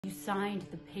You signed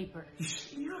the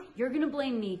papers. You're gonna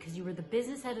blame me because you were the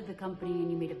business head of the company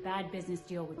and you made a bad business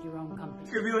deal with your own company.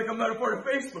 It's gonna be like I'm not a part of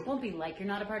Facebook. Won't be like you're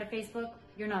not a part of Facebook.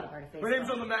 You're not a part of Facebook. My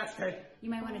name's on the masthead. You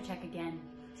might want to check again.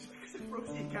 Because it froze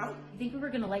the account. You think we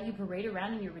were gonna let you parade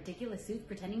around in your ridiculous suits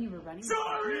pretending you were running?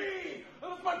 Sorry!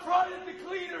 That was my pride in the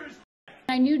cleaners!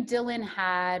 I knew Dylan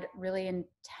had really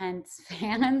intense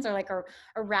fans or like a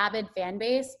rabid fan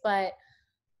base, but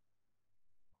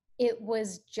it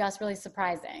was just really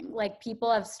surprising. Like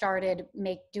people have started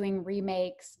doing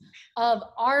remakes of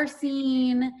our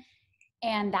scene,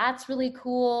 and that's really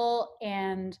cool.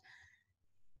 And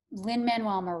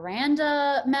Lin-Manuel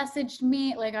Miranda messaged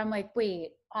me. Like, I'm like,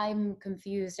 wait, I'm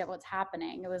confused at what's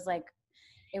happening.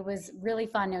 It was really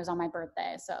fun. It was on my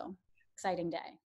birthday, so exciting day.